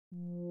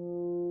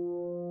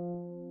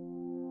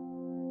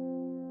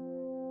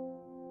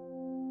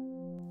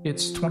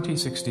It's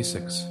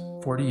 2066,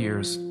 40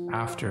 years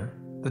after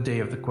the day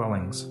of the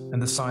Quellings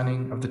and the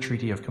signing of the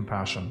Treaty of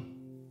Compassion.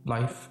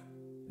 Life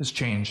has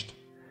changed,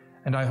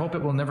 and I hope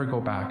it will never go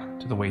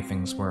back to the way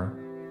things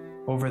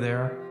were. Over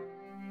there,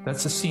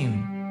 that's a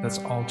scene that's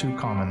all too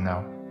common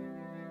now.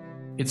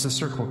 It's a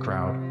circle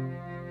crowd.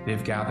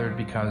 They've gathered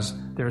because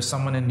there is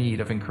someone in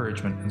need of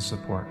encouragement and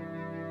support.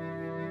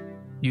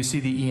 You see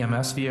the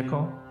EMS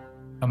vehicle?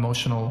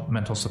 Emotional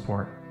mental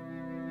support.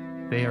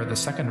 They are the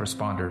second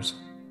responders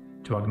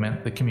to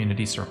augment the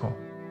community circle.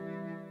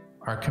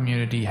 Our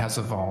community has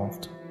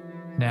evolved.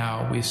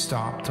 Now we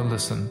stop to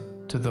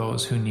listen to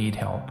those who need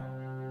help.